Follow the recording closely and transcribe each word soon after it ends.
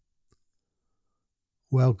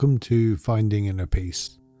Welcome to Finding Inner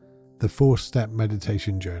Peace, the 4-step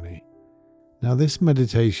meditation journey. Now, this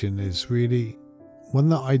meditation is really one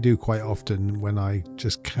that I do quite often when I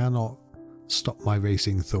just cannot stop my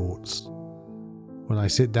racing thoughts. When I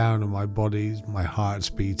sit down and my heart's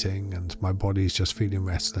beating and my body's just feeling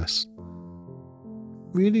restless.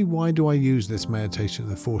 Really, why do I use this meditation,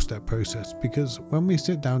 the 4-step process? Because when we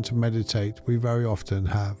sit down to meditate, we very often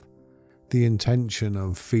have the intention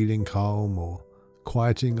of feeling calm or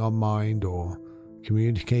quieting our mind or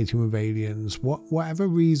communicating with aliens, whatever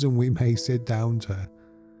reason we may sit down to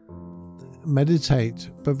meditate.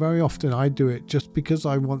 But very often I do it just because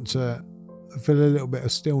I want to feel a little bit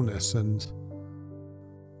of stillness, and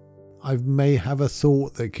I may have a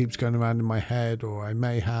thought that keeps going around in my head, or I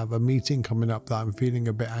may have a meeting coming up that I'm feeling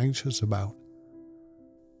a bit anxious about.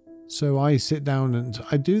 So I sit down and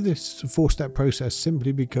I do this 4-step process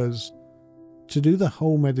simply because to do the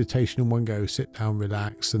whole meditation in one go, sit down,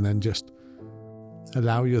 relax, and then just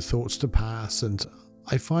allow your thoughts to pass. And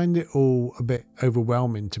I find it all a bit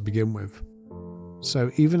overwhelming to begin with. So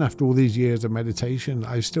even after all these years of meditation,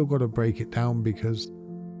 I've still got to break it down because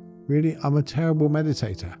really I'm a terrible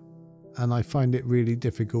meditator and I find it really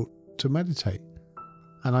difficult to meditate.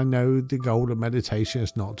 And I know the goal of meditation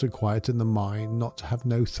is not to quieten the mind, not to have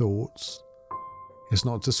no thoughts. It's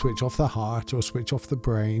not to switch off the heart or switch off the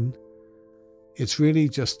brain. It's really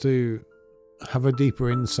just to have a deeper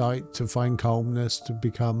insight, to find calmness, to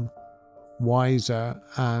become wiser,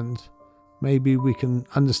 and maybe we can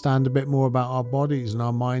understand a bit more about our bodies and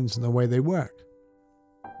our minds and the way they work.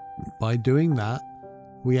 By doing that,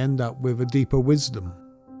 we end up with a deeper wisdom.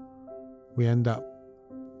 We end up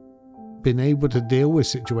being able to deal with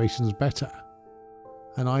situations better.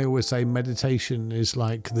 And I always say meditation is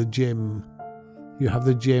like the gym. You have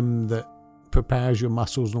the gym that prepares your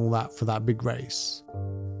muscles and all that for that big race,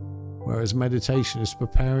 whereas meditation is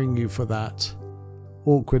preparing you for that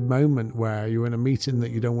awkward moment where you're in a meeting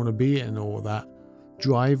that you don't want to be in, or that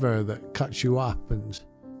driver that cuts you up and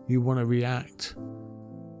you want to react.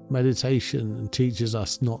 Meditation teaches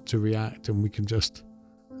us not to react, and we can just,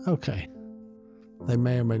 okay, they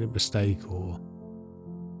may have made a mistake, or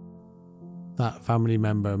that family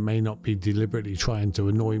member may not be deliberately trying to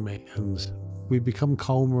annoy me, and we become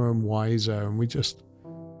calmer and wiser, and we just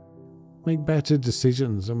make better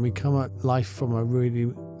decisions, and we come at life from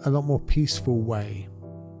a lot more peaceful way.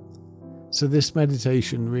 So this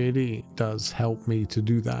meditation really does help me to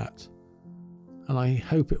do that, and I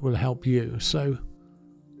hope it will help you. So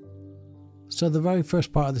the very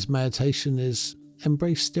first part of this meditation is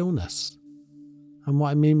embrace stillness. And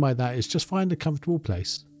what I mean by that is just find a comfortable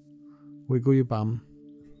place, wiggle your bum,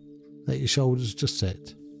 let your shoulders just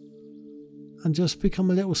sit, and just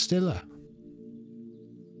become a little stiller.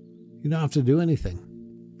 You don't have to do anything.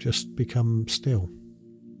 Just become still.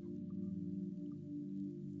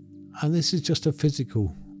 And this is just a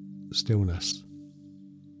physical stillness.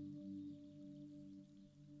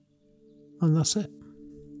 And that's it.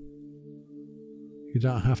 You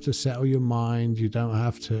don't have to settle your mind. You don't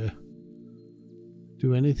have to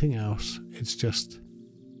do anything else. It's just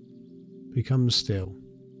become still.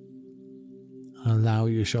 And allow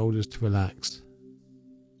your shoulders to relax.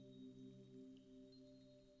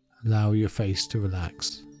 Allow your face to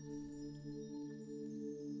relax.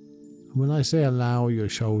 And when I say allow your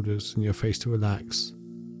shoulders and your face to relax,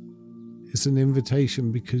 it's an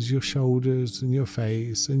invitation, because your shoulders and your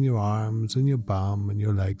face and your arms and your bum and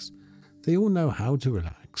your legs, they all know how to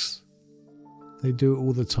relax. They do it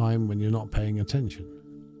all the time when you're not paying attention.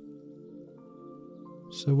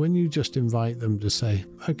 So when you just invite them to say,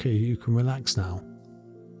 okay, you can relax now,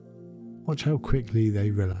 watch how quickly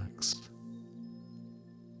they relax.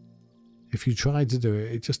 If you try to do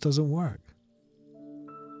it, it just doesn't work.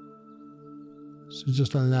 So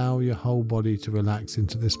just allow your whole body to relax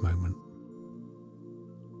into this moment.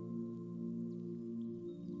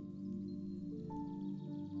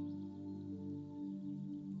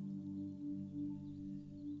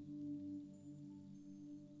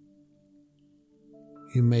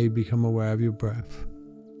 You may become aware of your breath.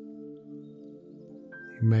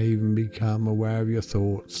 You may even become aware of your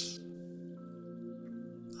thoughts.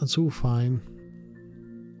 That's all fine.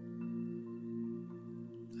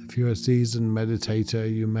 If you're a seasoned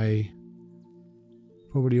meditator, you may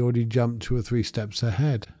probably already jump 2 or 3 steps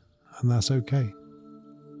ahead, and that's okay.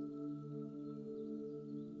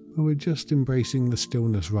 But we're just embracing the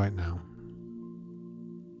stillness right now.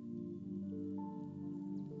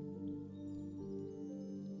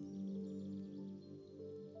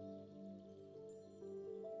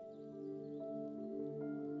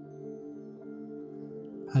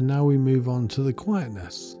 And now we move on to the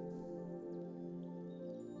quietness.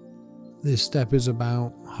 This step is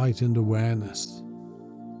about heightened awareness.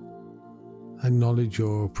 Acknowledge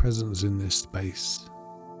your presence in this space.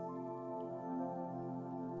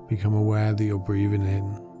 Become aware that you're breathing in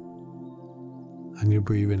and you're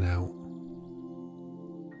breathing out.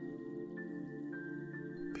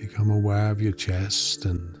 Become aware of your chest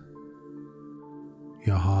and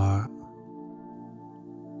your heart.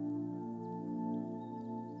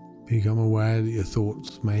 Become aware that your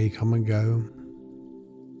thoughts may come and go.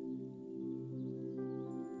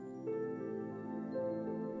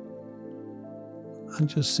 And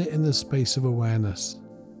just sit in the space of awareness.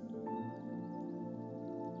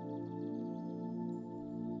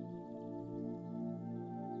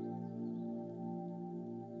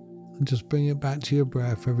 And just bring it back to your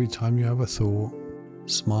breath every time you have a thought.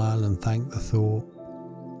 Smile and thank the thought.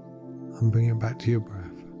 And bring it back to your breath.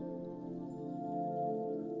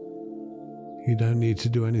 You don't need to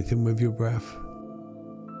do anything with your breath.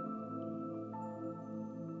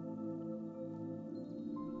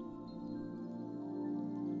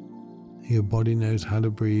 Your body knows how to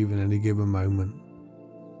breathe in any given moment.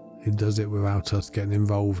 It does it without us getting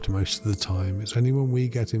involved most of the time. It's only when we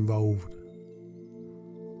get involved.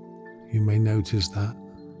 You may notice that.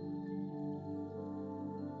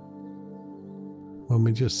 When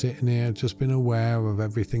we're just sitting here, just being aware of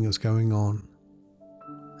everything that's going on.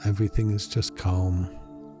 Everything is just calm.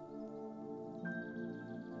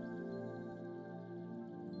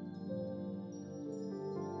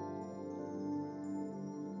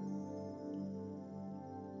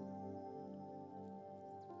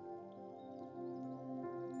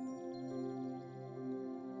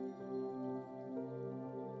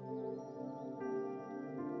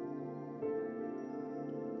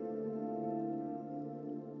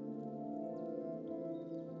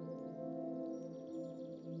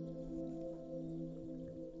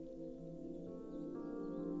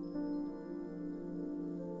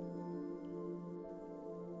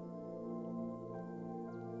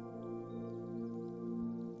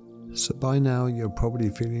 So by now you're probably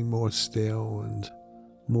feeling more still and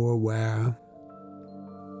more aware,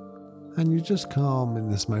 and you're just calm in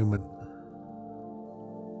this moment.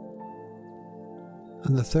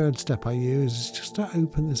 And the third step I use is just to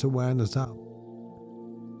open this awareness up.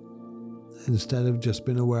 Instead of just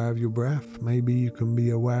being aware of your breath, maybe you can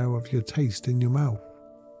be aware of your taste in your mouth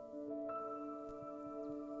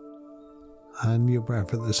and your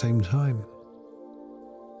breath at the same time.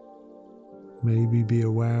 Maybe be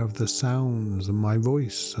aware of the sounds and my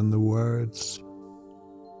voice and the words.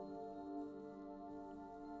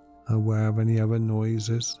 Aware of any other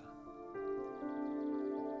noises.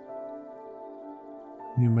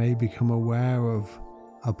 You may become aware of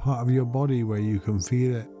a part of your body where you can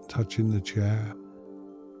feel it touching the chair.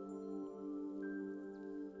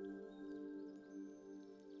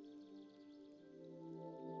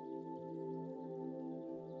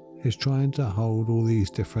 Is trying to hold all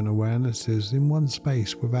these different awarenesses in one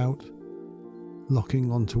space without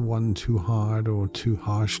locking onto one too hard or too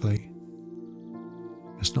harshly.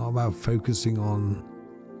 It's not about focusing on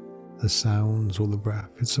the sounds or the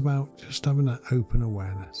breath. It's about just having an open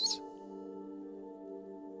awareness.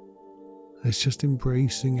 It's just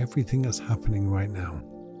embracing everything that's happening right now.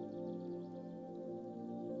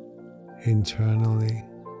 Internally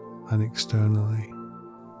and externally.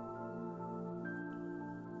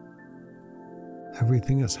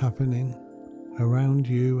 Everything that's happening around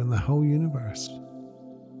you and the whole universe.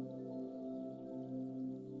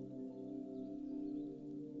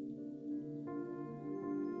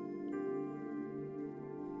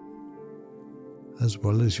 As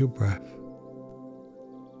well as your breath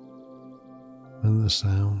and the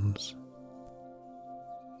sounds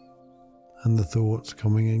and the thoughts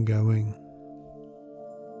coming and going.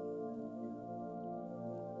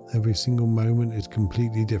 Every single moment is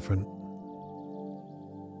completely different.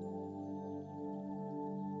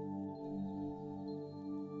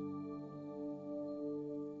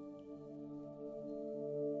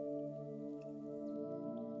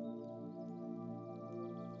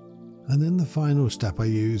 And then the final step I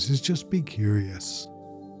use is just be curious.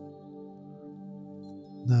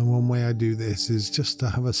 Now, one way I do this is just to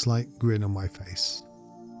have a slight grin on my face.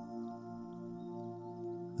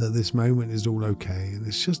 That this moment is all okay and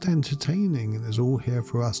it's just entertaining and it's all here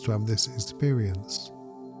for us to have this experience.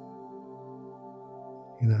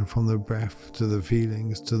 You know, from the breath to the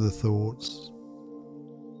feelings to the thoughts.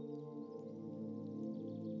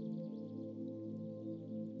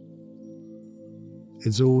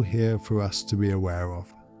 It's all here for us to be aware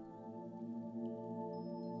of.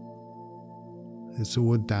 It's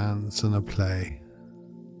all a dance and a play.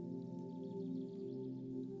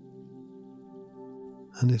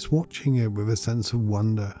 And it's watching it with a sense of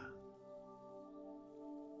wonder.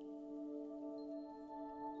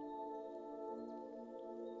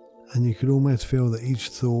 And you could almost feel that each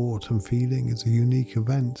thought and feeling is a unique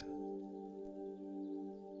event.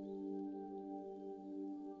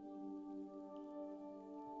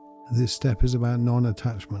 This step is about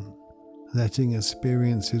non-attachment, letting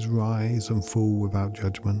experiences rise and fall without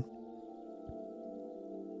judgment.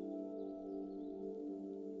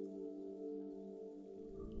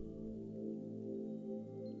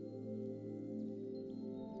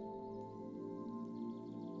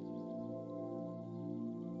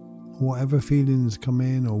 Whatever feelings come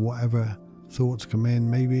in or whatever thoughts come in,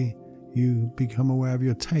 maybe you become aware of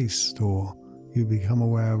your taste or you become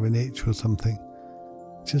aware of an itch or something.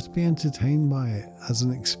 Just be entertained by it as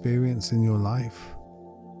an experience in your life.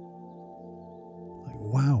 Like,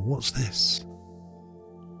 wow, what's this?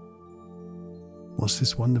 What's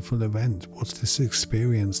this wonderful event? What's this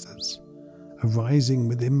experience that's arising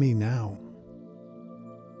within me now?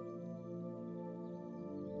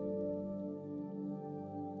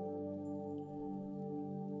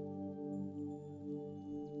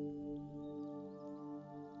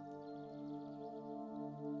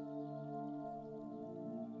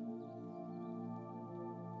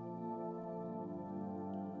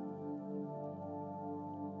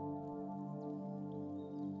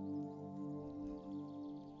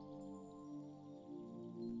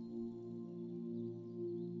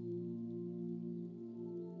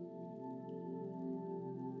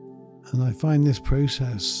 And I find this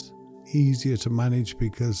process easier to manage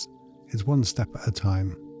because it's one step at a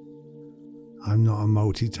time. I'm not a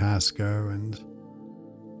multitasker, and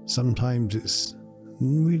sometimes it's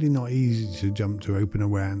really not easy to jump to open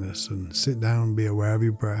awareness and sit down and be aware of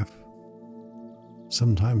your breath.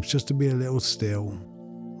 Sometimes just to be a little still,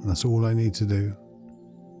 and that's all I need to do.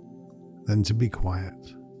 Then to be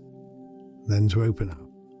quiet, then to open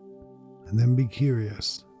up, and then be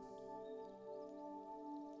curious.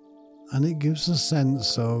 And it gives a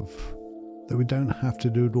sense of that we don't have to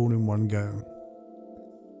do it all in one go.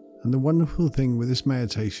 And the wonderful thing with this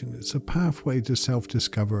meditation, it's a pathway to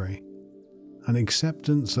self-discovery, an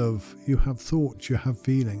acceptance of you have thoughts, you have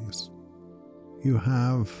feelings, you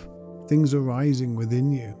have things arising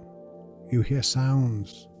within you, you hear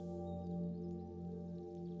sounds.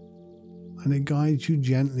 And it guides you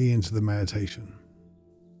gently into the meditation.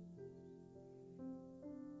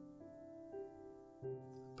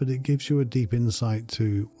 But it gives you a deep insight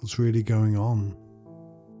to what's really going on.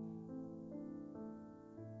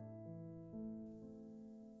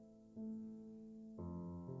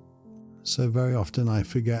 So very often I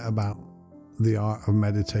forget about the art of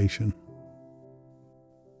meditation.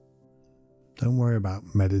 Don't worry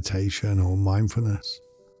about meditation or mindfulness.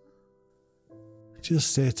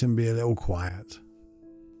 Just sit and be a little quiet.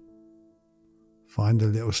 Find a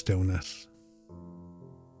little stillness.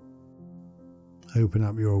 Open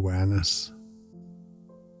up your awareness.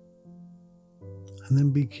 And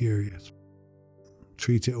then be curious.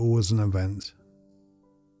 Treat it all as an event.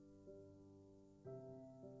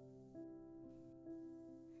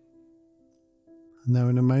 Now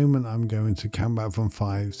in a moment I'm going to count back from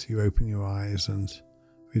 5 so you open your eyes and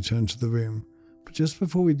return to the room. But just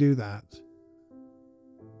before we do that,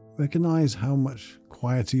 recognize how much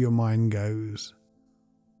quieter your mind goes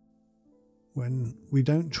when we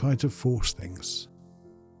don't try to force things.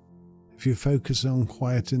 If you focus on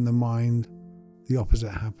quieting the mind, the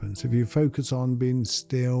opposite happens. If you focus on being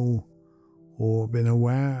still or being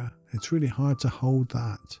aware, it's really hard to hold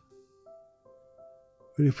that.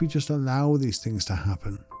 But if we just allow these things to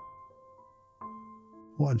happen,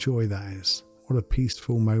 what a joy that is. What a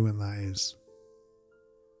peaceful moment that is.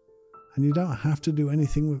 And you don't have to do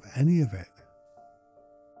anything with any of it.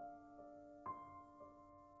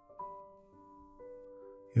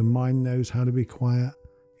 Your mind knows how to be quiet.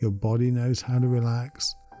 Your body knows how to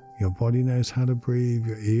relax. Your body knows how to breathe.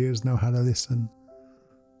 Your ears know how to listen.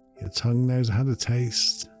 Your tongue knows how to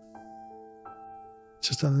taste.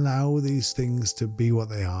 Just allow these things to be what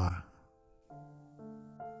they are.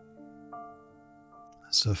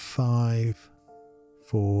 So 5,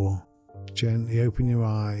 4, gently open your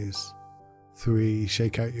eyes. 3,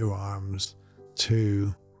 shake out your arms.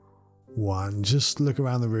 2, 1, just look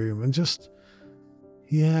around the room and just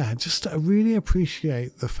really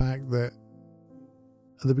appreciate the fact that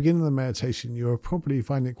at the beginning of the meditation, you will probably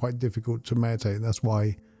find it quite difficult to meditate, and that's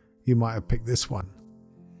why you might have picked this one.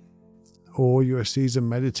 Or you're a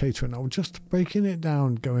seasoned meditator, and just breaking it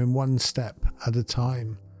down, going one step at a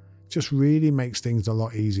time, just really makes things a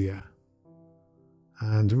lot easier.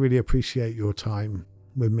 And really appreciate your time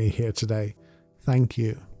with me here today. Thank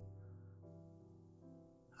you.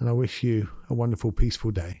 And I wish you a wonderful, peaceful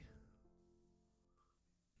day.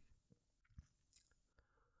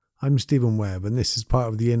 I'm Stephen Webb, and this is part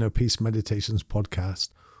of the Inner Peace Meditations podcast.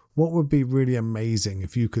 What would be really amazing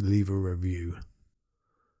if you could leave a review?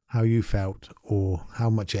 How you felt or how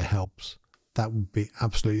much it helps. That would be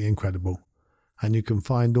absolutely incredible. And you can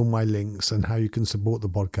find all my links and how you can support the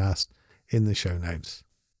podcast in the show notes.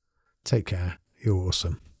 Take care. You're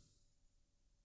awesome.